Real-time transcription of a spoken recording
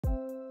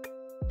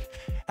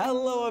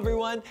Hello,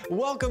 everyone.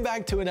 Welcome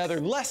back to another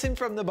lesson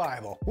from the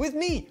Bible with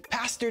me,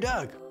 Pastor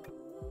Doug.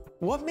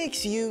 What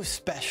makes you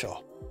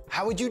special?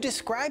 How would you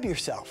describe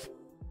yourself?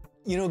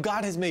 You know,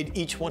 God has made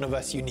each one of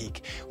us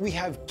unique. We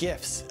have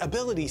gifts,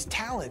 abilities,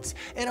 talents,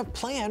 and a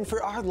plan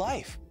for our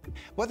life.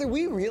 Whether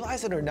we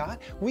realize it or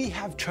not, we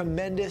have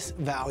tremendous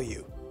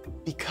value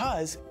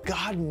because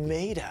God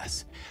made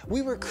us.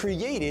 We were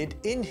created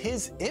in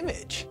His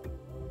image.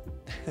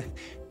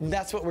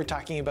 That's what we're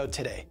talking about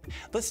today.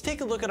 Let's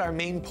take a look at our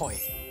main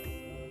point.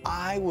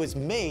 I was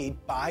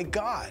made by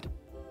God.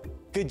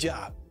 Good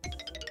job.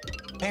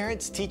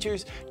 Parents,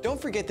 teachers,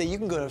 don't forget that you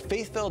can go to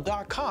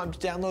faithville.com to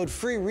download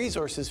free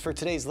resources for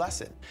today's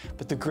lesson.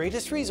 But the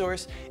greatest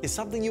resource is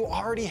something you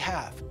already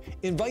have.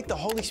 Invite the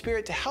Holy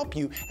Spirit to help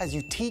you as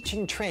you teach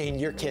and train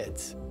your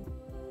kids.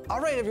 All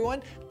right,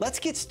 everyone, let's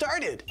get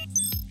started.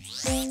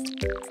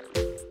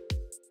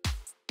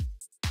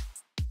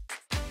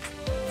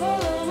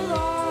 Follow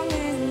along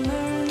and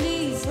learn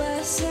these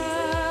lessons.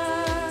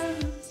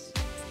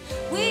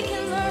 We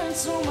can learn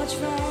so much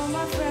from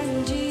our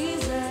friend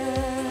Jesus.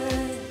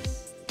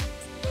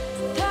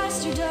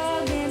 Pastor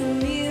Doug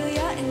and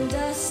Amelia and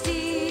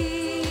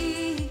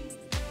Dusty.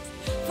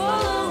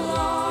 Follow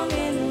along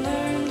and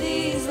learn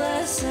these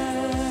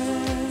lessons.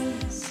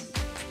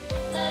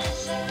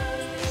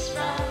 Lessons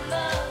from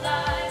the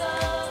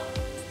Bible.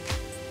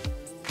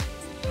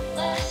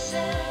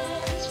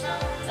 Lessons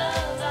from the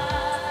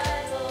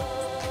Bible.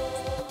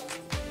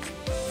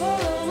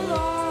 Follow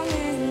along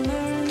and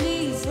learn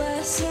these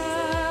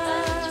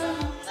lessons.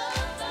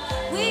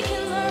 We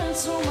can learn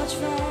so much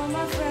from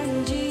our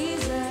friend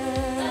Jesus.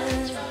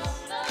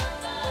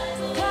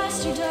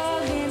 Pastor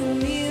Doug and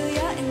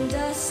Amelia and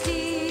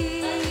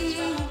Dusty.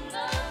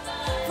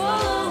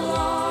 Follow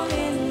along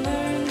and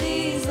learn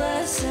these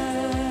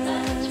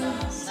lessons.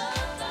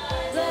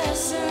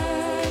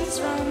 Lessons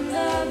from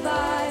the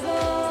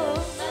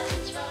Bible.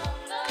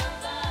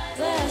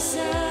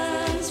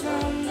 Lessons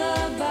from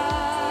the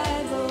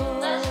Bible.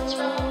 Lessons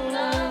from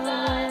the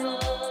Bible.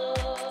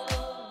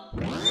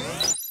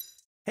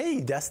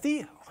 Hey,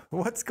 Dusty,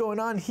 what's going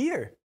on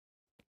here?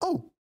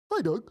 Oh,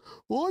 hi, Doug.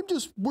 Well, I'm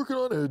just working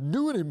on a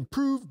new and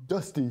improved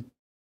Dusty.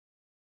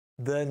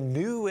 The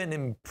new and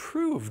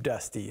improved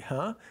Dusty,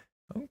 huh?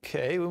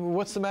 Okay,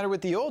 what's the matter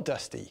with the old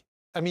Dusty?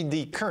 I mean,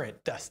 the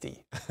current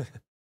Dusty.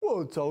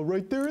 Well, it's all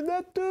right there in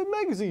that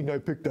magazine I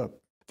picked up.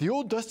 The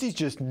old Dusty's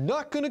just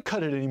not going to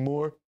cut it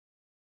anymore.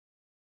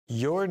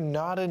 You're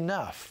Not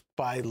Enough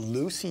by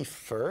Lucy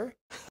Fur?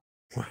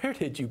 Where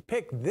did you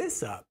pick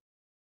this up?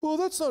 Well,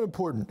 that's not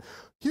important.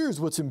 Here's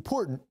what's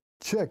important.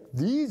 Check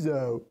these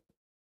out.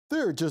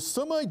 There are just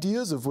some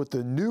ideas of what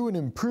the new and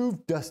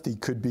improved Dusty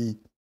could be.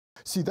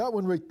 See that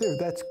one right there?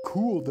 That's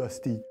cool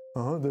Dusty.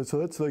 So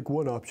that's like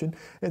one option.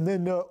 And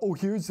then,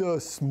 here's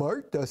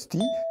smart Dusty.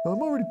 Now,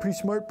 I'm already pretty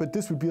smart, but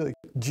this would be like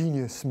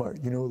genius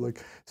smart, you know,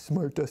 like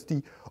smart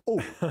Dusty.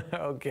 Oh,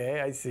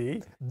 Okay, I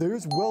see.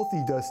 there's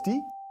wealthy Dusty.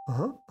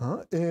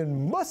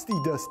 And musty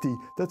Dusty.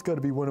 That's got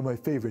to be one of my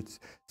favorites.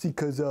 See,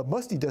 because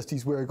musty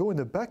Dusty's where I go in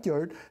the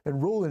backyard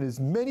and roll in as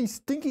many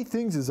stinky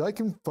things as I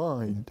can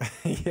find.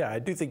 Yeah, I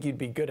do think you'd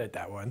be good at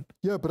that one.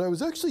 Yeah, but I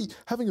was actually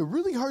having a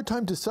really hard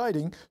time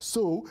deciding,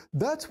 so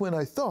that's when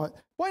I thought,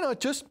 why not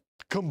just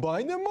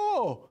combine them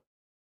all?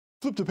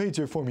 Flip the page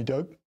there for me,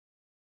 Doug.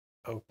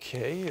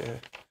 Okay.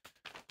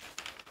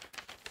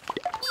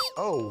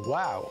 Oh,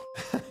 wow.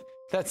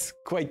 That's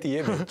quite the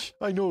image.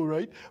 I know,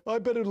 right? I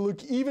bet it'll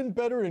look even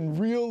better in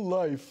real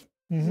life.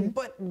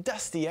 But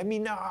Dusty, I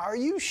mean, are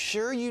you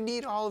sure you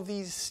need all of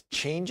these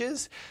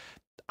changes?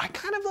 I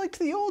kind of liked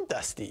the old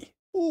Dusty.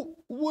 Well,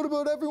 what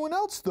about everyone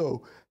else,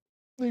 though?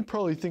 They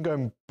probably think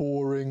I'm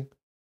boring.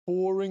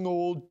 Boring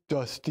old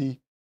Dusty.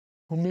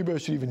 Well, maybe I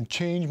should even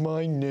change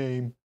my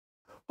name.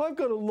 I've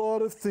got a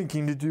lot of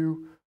thinking to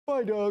do.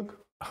 Bye, Doug.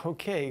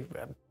 Okay,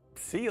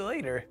 see you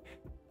later.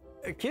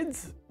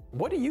 Kids,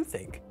 what do you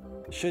think?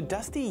 Should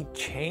Dusty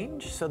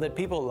change so that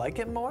people like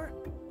it more?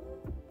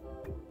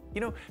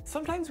 You know,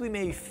 sometimes we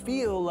may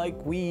feel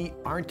like we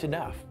aren't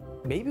enough.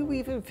 Maybe we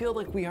even feel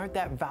like we aren't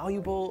that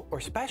valuable or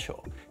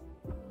special.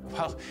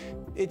 Well,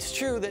 it's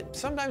true that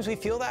sometimes we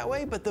feel that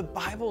way, but the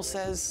Bible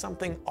says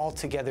something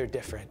altogether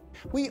different.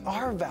 We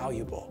are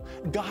valuable.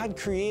 God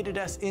created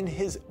us in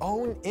His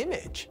own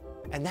image,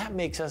 and that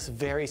makes us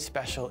very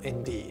special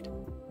indeed.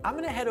 I'm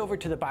going to head over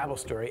to the Bible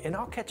story, and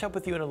I'll catch up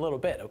with you in a little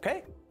bit,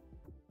 okay?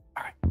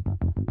 All right.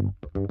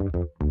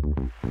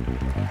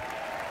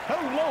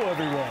 Hello,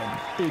 everyone.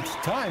 It's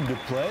time to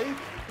play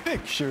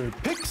Picture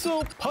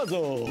Pixel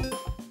Puzzle.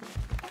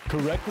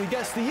 Correctly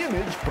guess the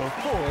image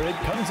before it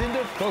comes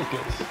into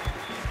focus.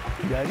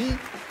 Ready?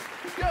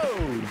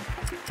 Go!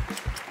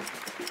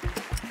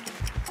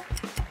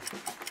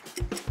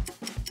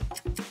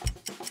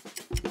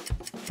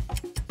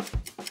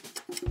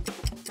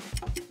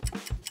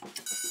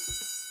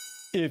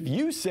 If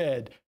you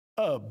said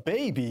a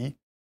baby,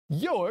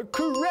 you're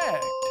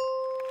correct.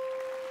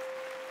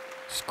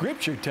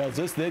 Scripture tells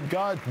us that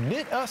God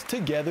knit us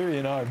together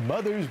in our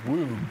mother's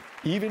womb.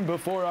 Even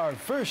before our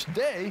first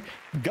day,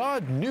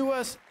 God knew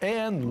us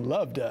and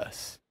loved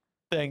us.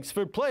 Thanks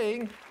for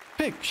playing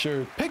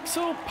Picture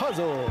Pixel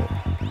Puzzle.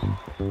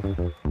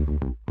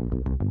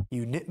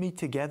 You knit me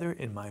together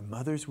in my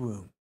mother's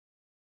womb.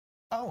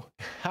 Oh,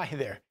 hi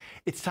there.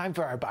 It's time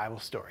for our Bible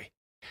story.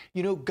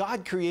 You know,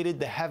 God created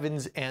the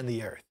heavens and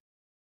the earth.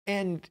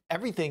 And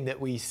everything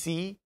that we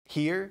see,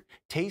 hear,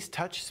 taste,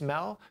 touch,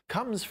 smell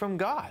comes from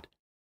God.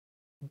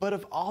 But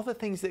of all the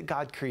things that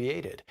God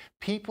created,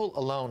 people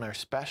alone are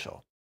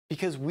special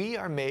because we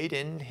are made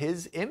in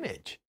His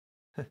image.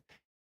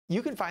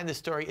 You can find the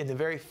story in the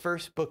very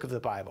first book of the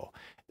Bible,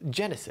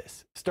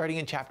 Genesis, starting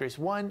in chapters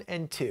 1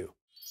 and 2.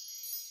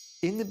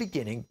 In the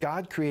beginning,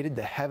 God created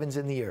the heavens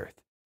and the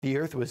earth. The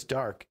earth was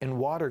dark, and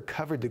water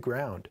covered the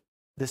ground.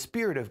 The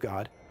Spirit of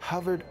God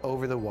hovered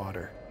over the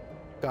water.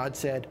 God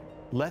said,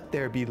 "Let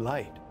there be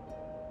light."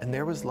 And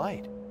there was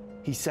light.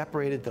 He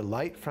separated the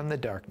light from the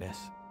darkness.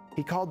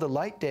 He called the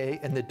light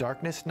day and the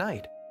darkness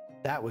night.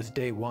 That was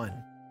day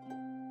 1.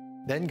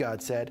 Then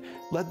God said,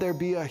 "Let there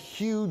be a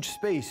huge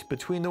space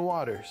between the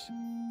waters."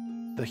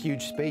 The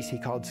huge space He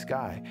called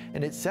sky,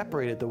 and it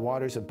separated the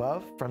waters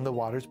above from the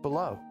waters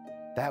below.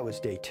 That was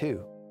day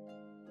 2.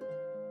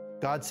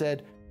 God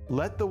said,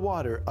 "Let the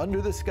water under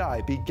the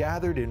sky be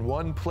gathered in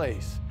one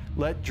place.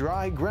 Let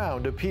dry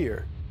ground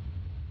appear."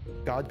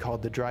 God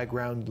called the dry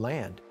ground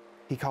land.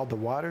 He called the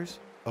waters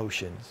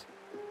oceans.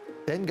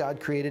 Then God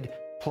created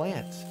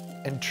plants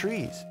and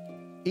trees,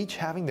 each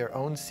having their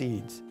own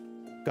seeds.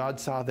 God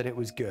saw that it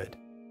was good.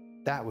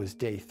 That was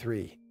day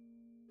 3.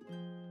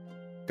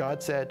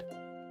 God said,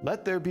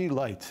 "Let there be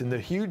lights in the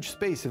huge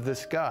space of the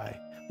sky.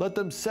 Let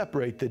them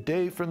separate the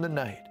day from the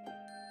night."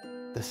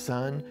 The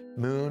sun,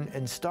 moon,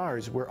 and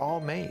stars were all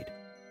made.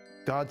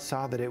 God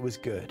saw that it was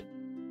good.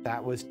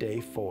 That was day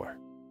 4.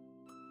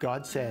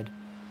 God said,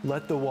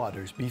 "Let the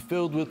waters be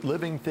filled with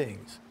living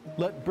things.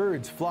 Let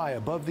birds fly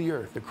above the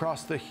earth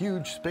across the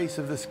huge space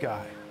of the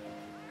sky."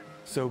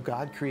 So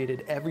God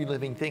created every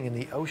living thing in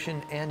the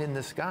ocean and in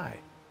the sky.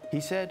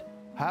 He said,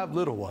 "Have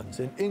little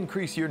ones and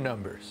increase your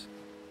numbers."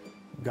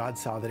 God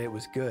saw that it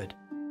was good.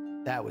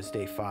 That was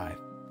day 5.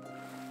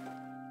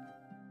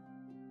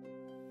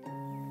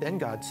 Then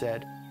God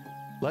said,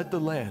 "Let the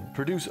land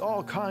produce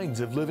all kinds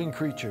of living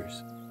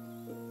creatures."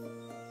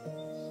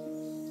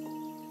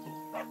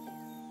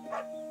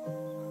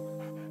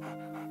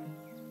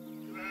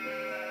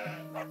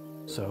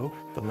 So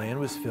the land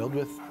was filled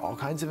with all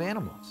kinds of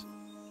animals.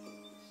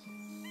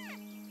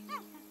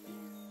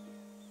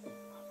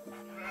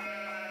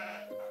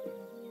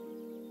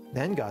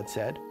 Then God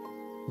said,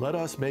 "Let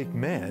us make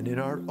man in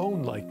our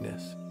own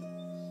likeness."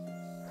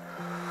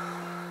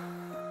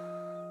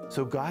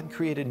 So God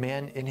created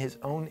man in His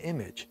own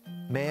image.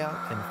 Male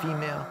and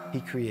female,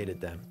 He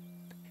created them.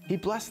 He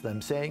blessed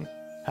them, saying,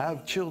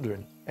 "Have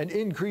children and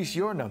increase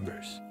your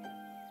numbers."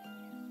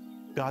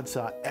 God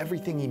saw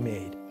everything He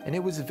made, and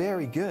it was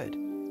very good.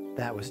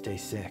 That was day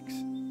 6.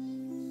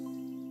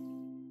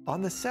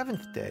 On the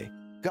 7th day,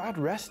 God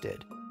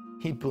rested.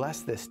 He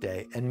blessed this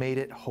day and made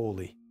it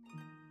holy.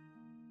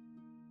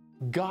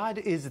 God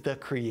is the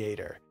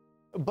creator,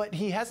 but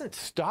He hasn't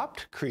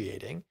stopped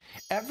creating.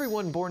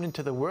 Everyone born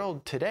into the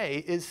world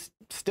today is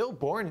still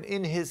born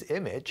in His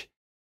image.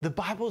 The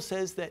Bible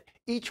says that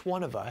each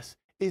one of us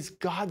is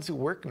God's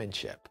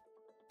workmanship.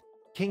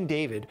 King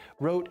David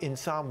wrote in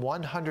Psalm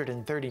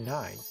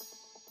 139,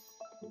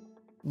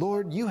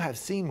 "Lord, you have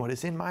seen what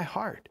is in my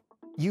heart.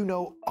 You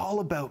know all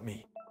about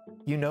me.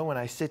 You know when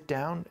I sit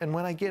down and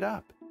when I get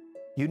up.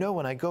 You know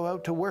when I go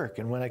out to work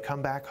and when I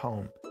come back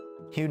home.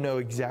 You know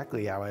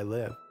exactly how I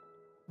live.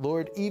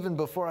 Lord, even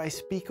before I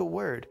speak a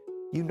word,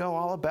 you know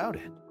all about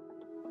it.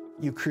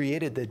 You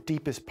created the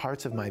deepest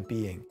parts of my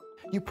being.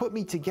 You put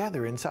me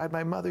together inside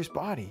my mother's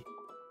body.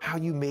 How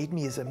you made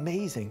me is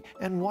amazing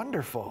and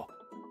wonderful.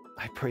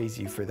 I praise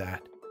you for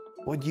that.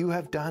 What you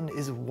have done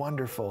is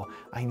wonderful.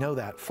 I know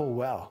that full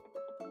well.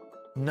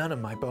 None of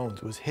my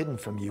bones was hidden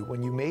from you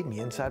when you made me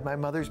inside my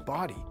mother's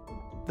body.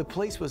 The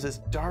place was as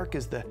dark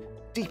as the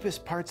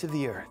deepest parts of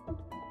the earth.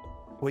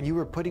 When you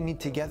were putting me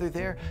together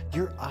there,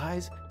 your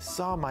eyes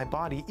saw my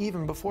body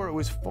even before it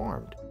was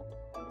formed.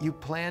 You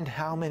planned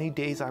how many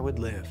days I would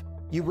live.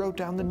 You wrote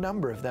down the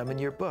number of them in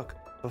your book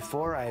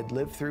before I had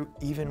lived through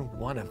even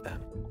one of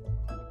them.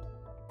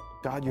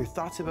 God, your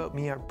thoughts about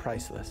me are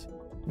priceless.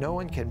 No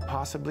one can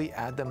possibly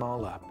add them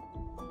all up.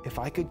 If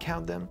I could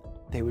count them,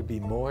 they would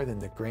be more than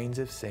the grains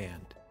of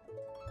sand."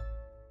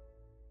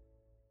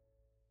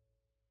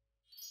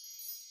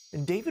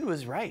 And David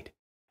was right.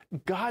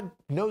 God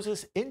knows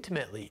us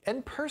intimately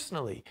and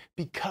personally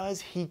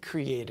because He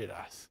created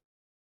us.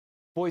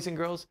 Boys and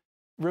girls,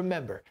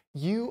 remember,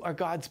 you are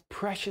God's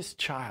precious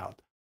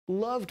child,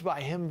 loved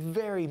by Him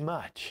very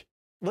much.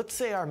 Let's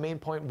say our main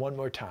point one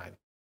more time.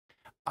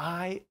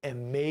 I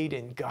am made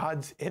in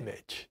God's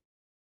image.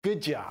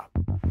 Good job.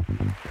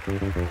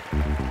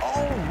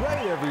 All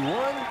right,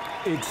 everyone,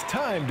 it's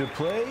time to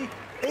play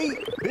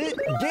 8-Bit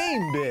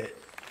Game Bit.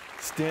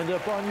 Stand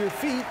up on your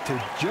feet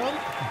to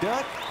jump,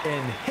 duck,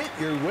 and hit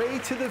your way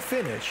to the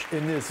finish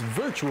in this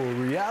virtual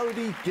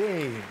reality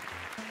game.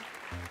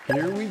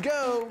 Here we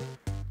go.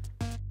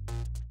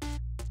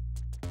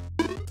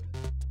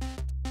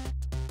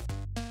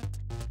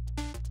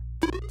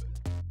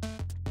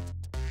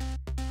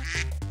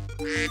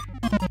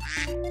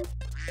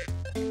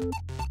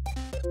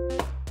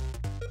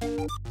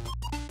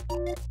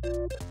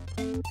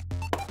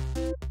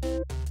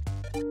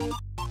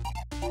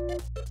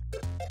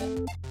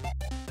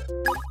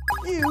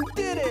 You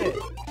did it!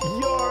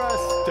 You're a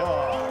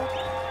star!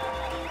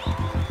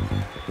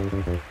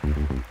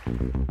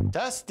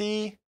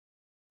 Dusty!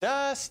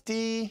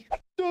 Dusty!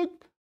 Doug,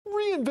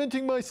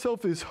 reinventing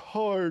myself is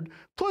hard.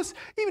 Plus,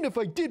 even if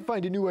I did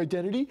find a new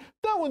identity,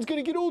 that one's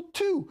gonna get old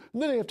too.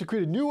 And then I have to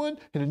create a new one,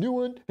 and a new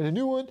one, and a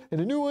new one,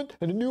 and a new one,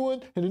 and a new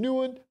one, and a new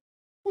one.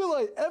 Will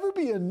I ever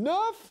be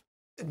enough?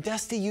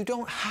 Dusty, you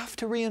don't have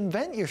to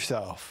reinvent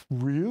yourself.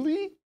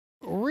 Really?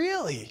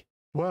 Really?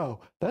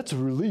 Wow, that's a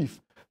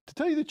relief. To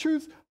tell you the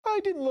truth,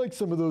 I didn't like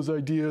some of those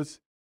ideas.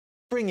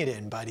 Bring it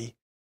in, buddy.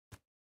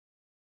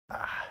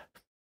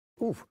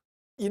 Ooh.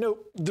 You know,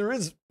 there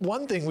is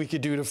one thing we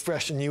could do to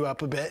freshen you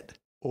up a bit.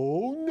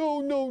 Oh,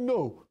 no, no,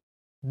 no.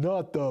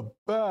 Not the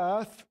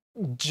bath.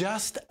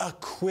 Just a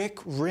quick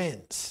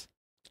rinse.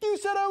 You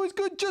said I was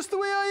good just the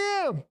way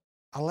I am.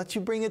 I'll let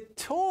you bring a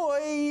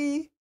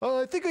toy.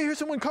 I think I hear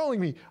someone calling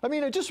me.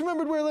 I just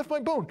remembered where I left my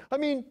bone.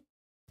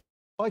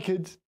 Bye,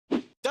 kids.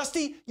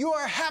 Dusty, you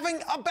are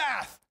having a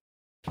bath.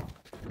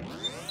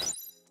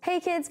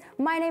 Hey kids,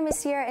 my name is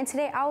Sierra and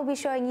today I will be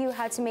showing you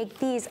how to make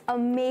these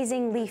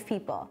amazing leaf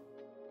people.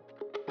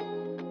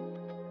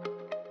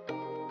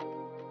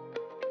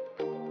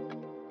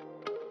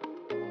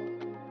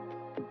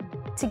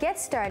 To get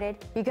started,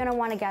 you're going to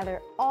want to gather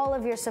all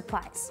of your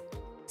supplies.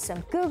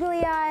 Some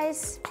googly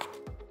eyes,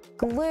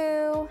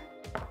 glue,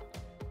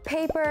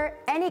 paper,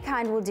 any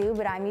kind will do,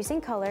 but I'm using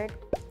colored,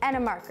 and a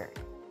marker.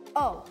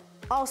 Oh,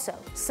 also,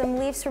 some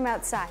leaves from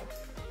outside.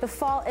 The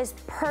fall is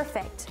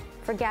perfect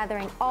for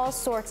gathering all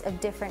sorts of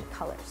different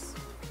colors.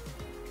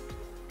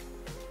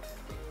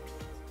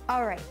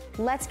 All right,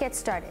 let's get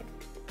started.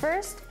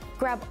 First,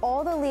 grab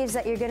all the leaves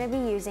that you're going to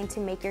be using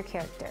to make your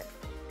character.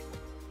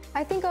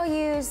 I think I'll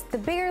use the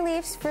bigger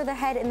leaves for the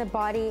head and the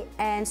body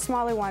and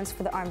smaller ones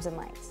for the arms and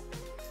legs.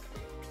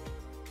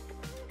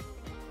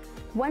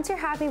 Once you're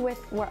happy with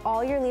where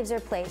all your leaves are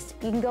placed,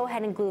 you can go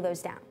ahead and glue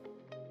those down.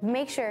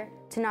 Make sure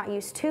to not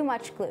use too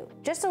much glue.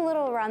 Just a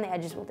little around the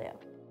edges will do.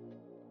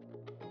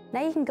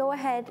 Now you can go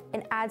ahead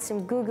and add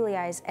some googly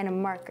eyes and a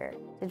marker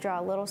to draw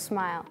a little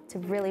smile to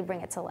really bring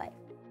it to life.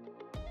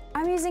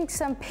 I'm using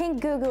some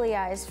pink googly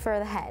eyes for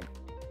the head.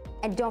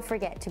 And don't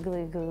forget to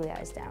glue googly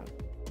eyes down.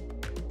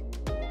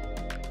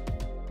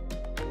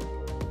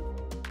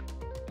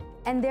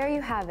 And there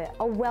you have it,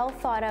 a well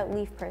thought out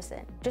leaf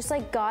person. Just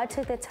like God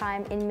took the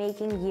time in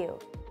making you.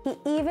 He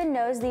even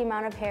knows the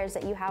amount of hairs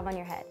that you have on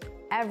your head.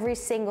 Every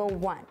single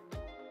one.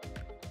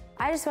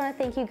 I just want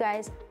to thank you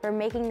guys for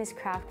making this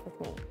craft with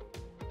me.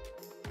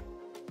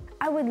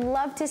 I would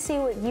love to see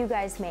what you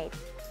guys made.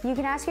 You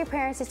can ask your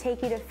parents to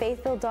take you to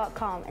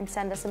faithville.com and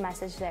send us a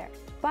message there.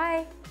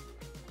 Bye.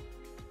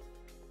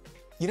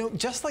 You know,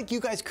 just like you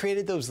guys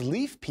created those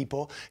leaf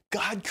people,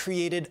 God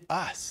created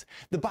us.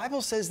 The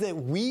Bible says that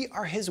we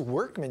are His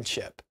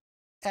workmanship.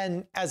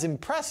 And as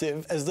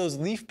impressive as those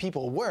leaf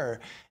people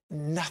were,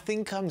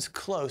 nothing comes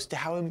close to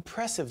how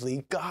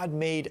impressively God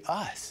made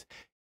us.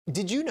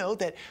 Did you know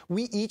that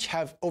we each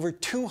have over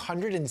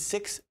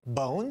 206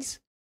 bones?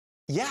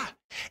 Yeah,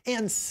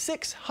 and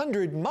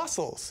 600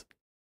 muscles.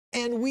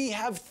 And we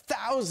have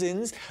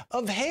thousands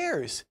of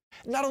hairs.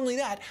 Not only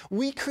that,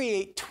 we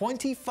create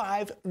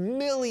 25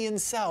 million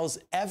cells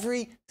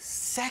every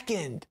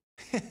second.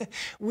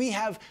 We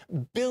have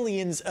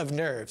billions of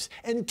nerves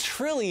and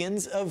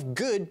trillions of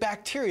good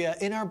bacteria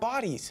in our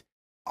bodies.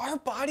 Our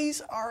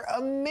bodies are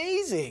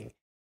amazing.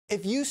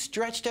 If you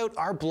stretched out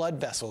our blood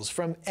vessels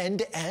from end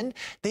to end,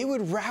 they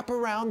would wrap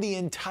around the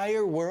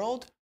entire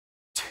world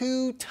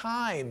 2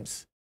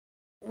 times.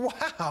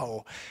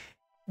 Wow!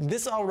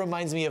 This all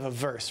reminds me of a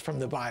verse from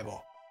the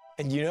Bible.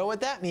 And you know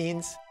what that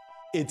means?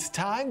 It's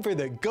time for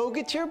the Go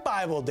Get Your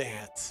Bible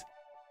dance.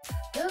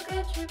 Go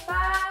get your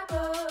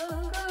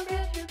Bible, go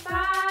get your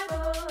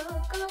Bible,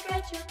 go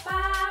get your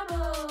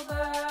Bible,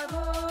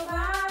 Bible,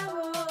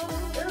 Bible.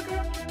 Go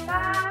get your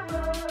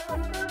Bible,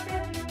 go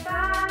get your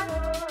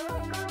Bible,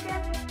 go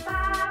get your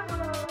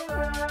Bible,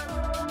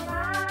 Bible,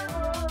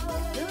 Bible.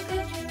 Go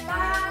get your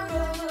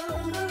Bible,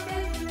 go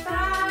get your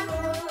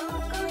Bible,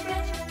 go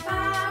get your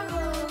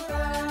Bible,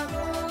 Bible,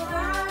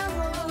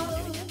 Bible.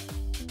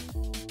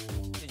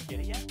 Did you get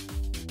it yet?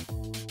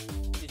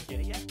 Did you get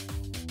it yet?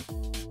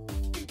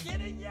 Did you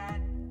get it yet?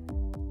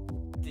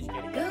 Did you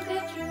get it yet? Go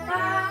get your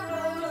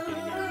Bible,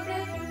 go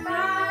get your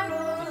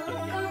Bible,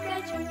 go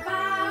get your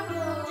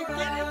Bible, Did you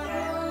get it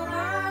yet?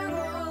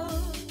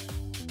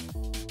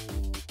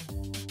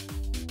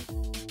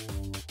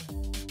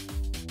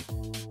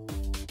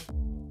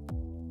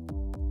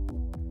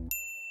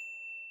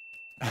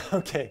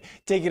 Okay,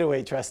 take it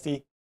away,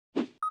 Trusty.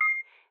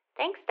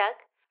 Thanks, Doug.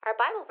 Our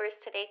Bible verse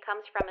today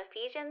comes from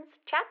Ephesians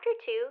chapter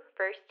 2,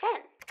 verse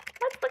 10.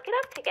 Let's look it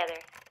up together.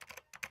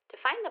 To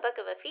find the book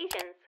of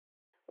Ephesians,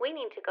 we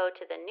need to go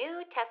to the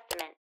New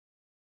Testament.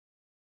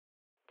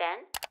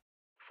 Then,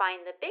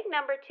 find the big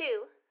number 2,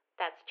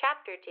 that's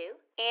chapter 2,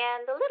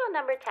 and the little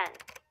number 10,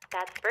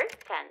 that's verse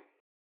 10.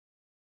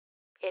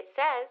 It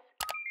says,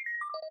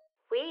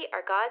 "We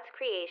are God's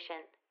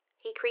creation.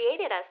 He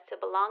created us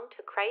to belong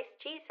to Christ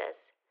Jesus.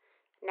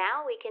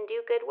 Now we can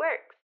do good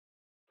works.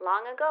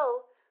 Long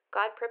ago,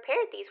 God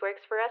prepared these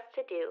works for us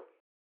to do.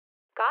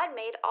 God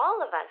made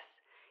all of us.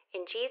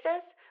 In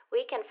Jesus,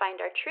 we can find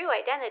our true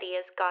identity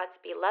as God's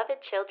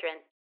beloved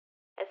children.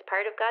 As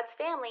part of God's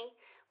family,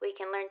 we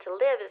can learn to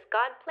live as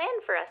God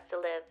planned for us to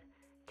live,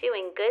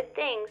 doing good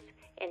things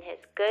in His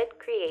good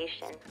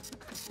creation."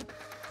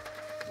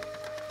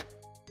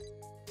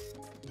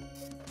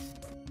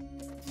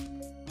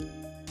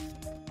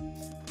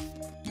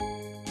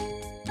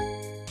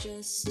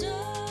 Just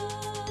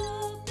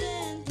stop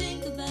and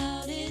think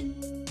about it.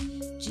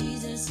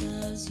 Jesus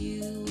loves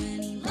you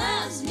and He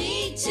loves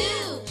me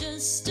too.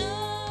 Just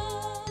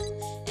stop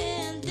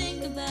and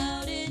think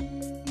about it.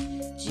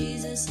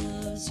 Jesus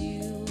loves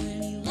you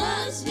and He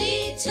loves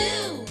me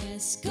too.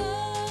 Yes,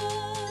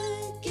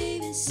 God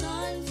gave His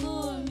Son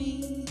for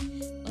me.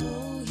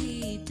 Oh,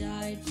 He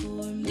died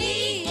for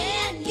me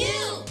and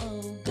you.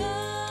 Oh,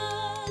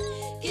 God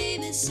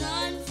gave His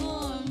Son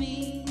for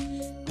me.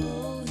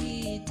 Oh,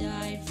 He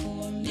died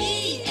for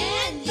me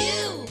and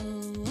you.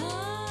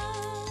 Oh,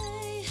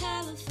 I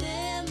have a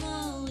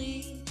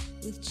family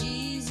with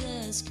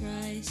Jesus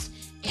Christ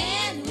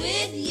and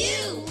with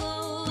you.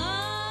 Oh,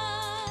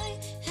 I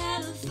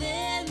have a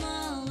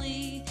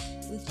family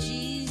with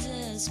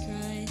Jesus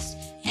Christ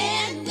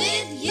and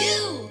with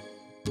you.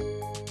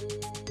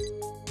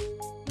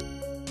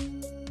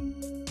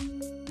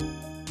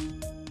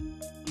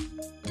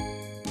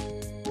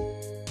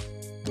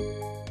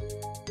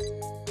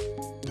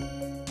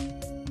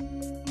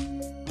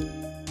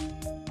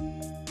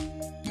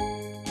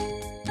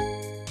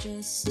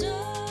 Just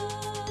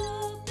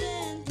stop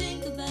and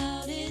think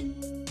about it.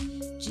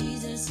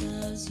 Jesus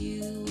loves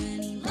you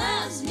and He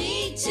loves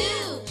me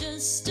too.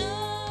 Just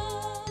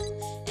stop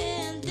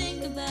and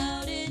think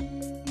about it.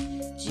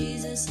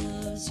 Jesus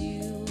loves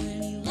you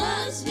and He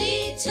loves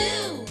me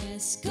too.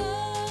 Yes,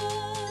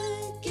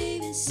 God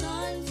gave His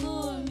Son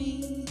for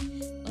me.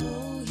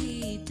 Oh,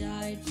 He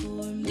died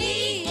for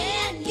me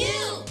and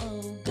you.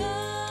 Oh,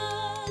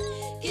 God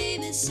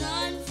gave His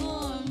Son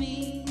for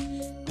me.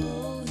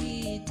 Oh,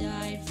 He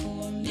died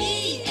for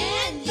me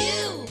and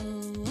you.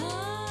 Oh,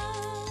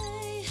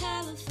 I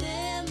have a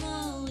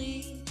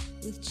family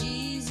with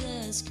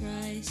Jesus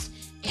Christ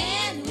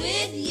and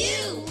with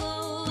you.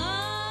 Oh,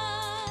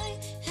 I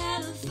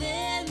have a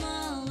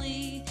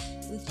family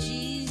with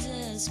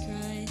Jesus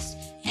Christ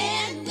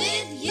and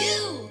with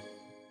you.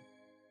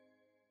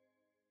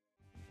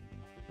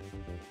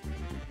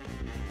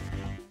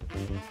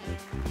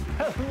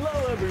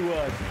 Hello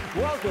everyone!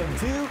 Welcome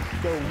to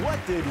the What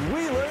Did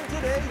We Learn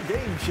Today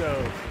game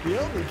show. The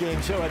only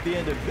game show at the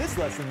end of this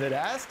lesson that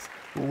asks,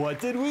 what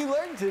did we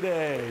learn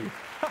today?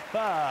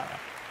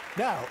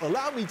 Now,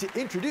 allow me to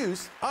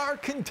introduce our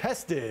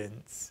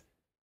contestants.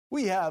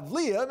 We have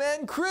Liam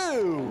and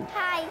crew.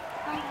 Hi.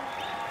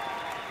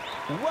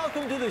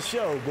 Welcome to the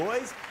show,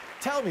 boys.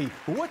 Tell me,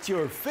 what's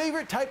your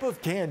favorite type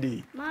of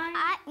candy? Mine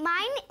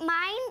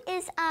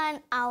is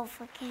an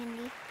alpha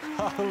candy.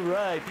 All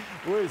right,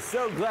 we're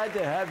so glad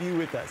to have you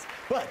with us.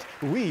 But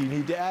we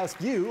need to ask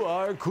you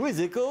our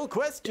quizzical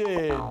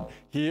question.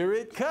 Here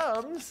it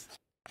comes.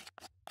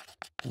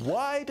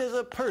 Why does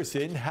a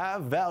person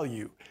have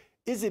value?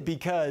 Is it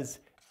because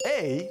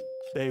A,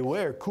 they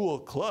wear cool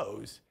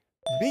clothes,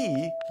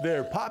 B,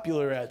 they're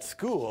popular at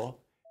school,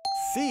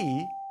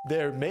 C,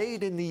 they're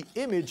made in the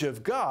image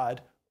of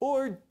God,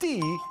 or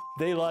D,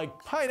 they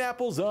like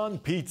pineapples on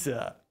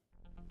pizza?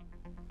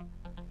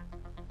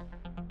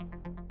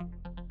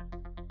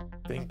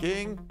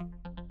 Thinking?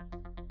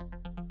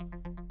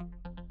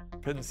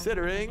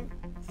 Considering?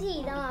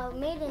 See, they are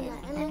made in the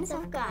image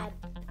of God.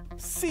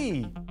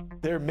 C,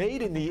 they're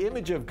made in the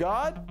image of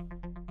God?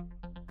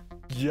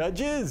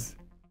 Judges?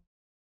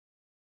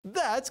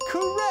 That's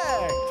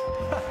correct!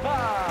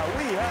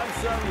 We have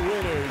some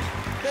winners.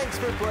 Thanks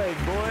for playing,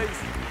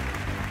 boys.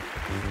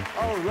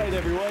 All right,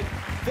 everyone.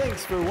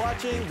 Thanks for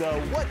watching the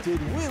What Did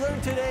We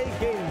Learn Today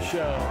game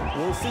show.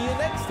 We'll see you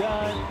next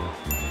time.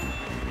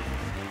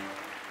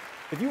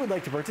 If you would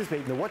like to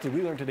participate in the What Did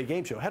We Learn Today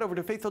game show, head over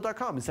to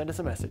faithville.com and send us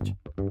a message.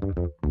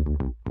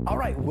 All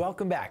right,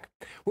 welcome back.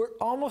 We're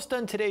almost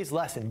done today's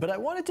lesson, but I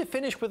wanted to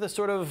finish with a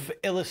sort of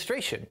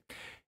illustration.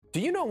 Do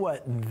you know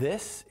what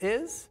this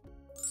is?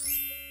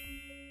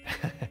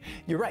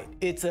 You're right,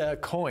 it's a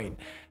coin.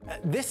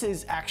 This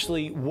is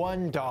actually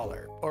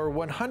 $1 or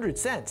 100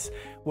 cents.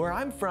 Where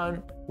I'm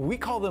from, we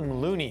call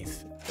them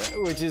loonies,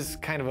 which is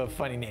kind of a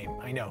funny name,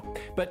 I know.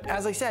 But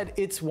as I said,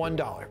 it's $1,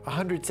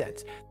 100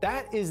 cents.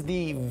 That is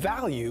the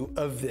value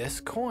of this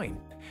coin.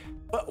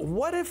 But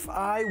what if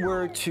I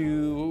were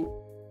to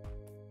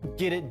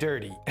get it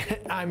dirty?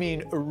 I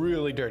mean,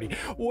 really dirty.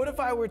 What if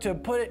I were to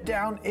put it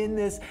down in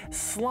this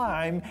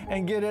slime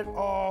and get it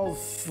all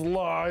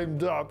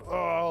slimed up?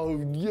 Oh,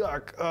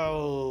 yuck.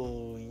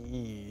 Oh,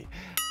 yee.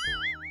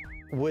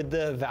 Would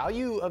the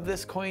value of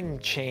this coin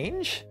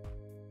change?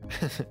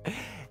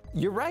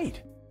 You're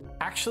right.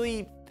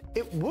 Actually,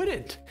 it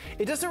wouldn't.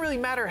 It doesn't really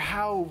matter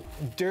how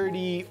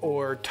dirty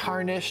or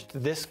tarnished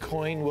this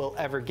coin will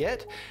ever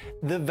get.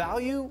 The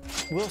value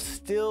will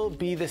still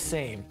be the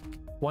same.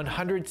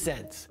 100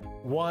 cents,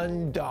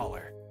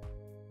 $1.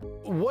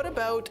 What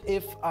about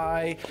if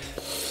I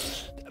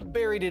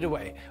buried it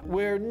away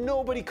where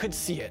nobody could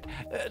see it,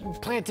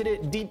 planted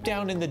it deep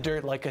down in the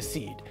dirt like a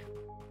seed?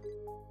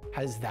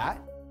 Has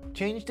that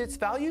changed its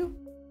value?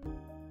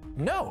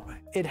 No,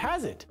 it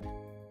hasn't.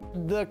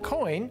 The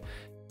coin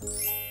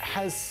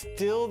has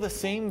still the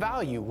same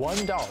value,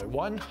 $1,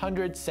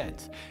 100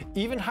 cents.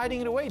 Even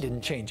hiding it away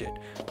didn't change it.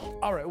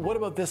 All right, what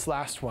about this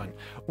last one?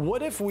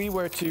 What if we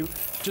were to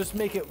just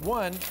make it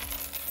one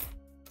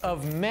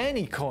of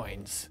many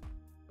coins?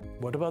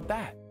 What about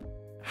that?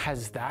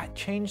 Has that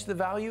changed the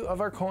value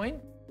of our coin?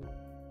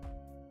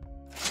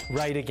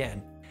 Right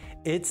again.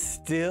 It's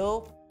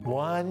still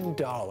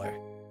 $1.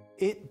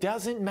 It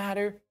doesn't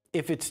matter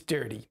if it's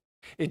dirty.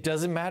 It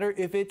doesn't matter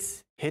if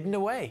it's hidden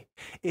away.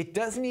 It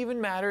doesn't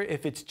even matter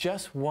if it's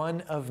just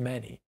one of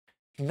many.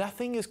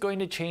 Nothing is going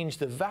to change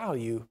the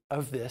value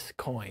of this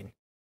coin.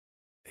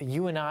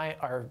 You and I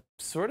are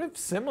sort of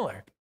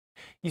similar.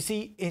 You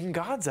see, in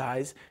God's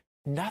eyes,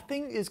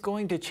 nothing is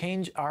going to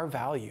change our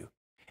value.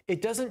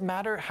 It doesn't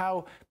matter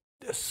how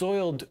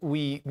soiled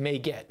we may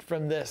get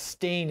from the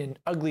stain and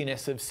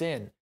ugliness of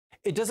sin.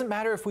 It doesn't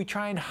matter if we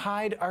try and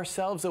hide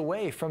ourselves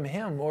away from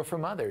Him or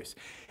from others.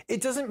 It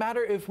doesn't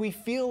matter if we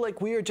feel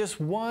like we are just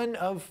one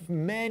of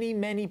many,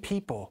 many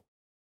people.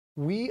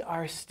 We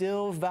are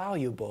still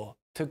valuable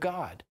to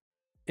God.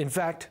 In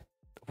fact,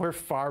 we're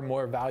far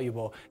more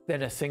valuable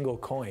than a single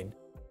coin.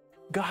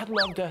 God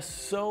loved us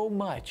so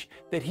much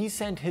that He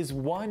sent His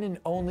one and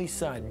only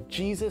Son,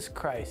 Jesus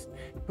Christ,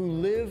 who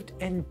lived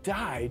and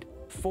died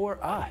for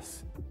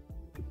us.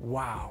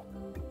 Wow.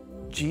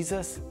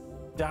 Jesus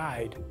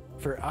died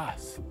for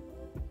us.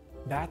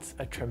 That's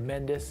a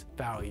tremendous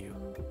value.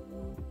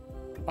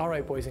 All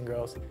right, boys and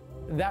girls,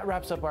 that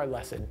wraps up our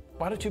lesson.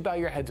 Why don't you bow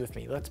your heads with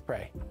me? Let's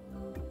pray.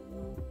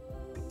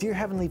 Dear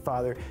Heavenly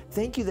Father,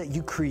 thank you that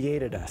you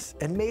created us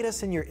and made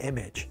us in your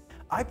image.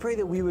 I pray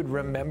that we would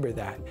remember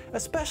that,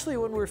 especially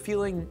when we're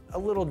feeling a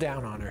little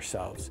down on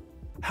ourselves.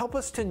 Help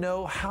us to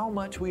know how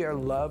much we are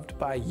loved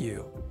by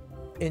you.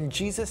 In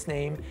Jesus'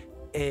 name,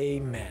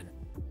 amen.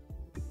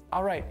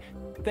 All right,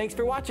 thanks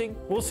for watching.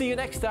 We'll see you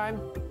next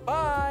time.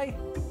 Bye.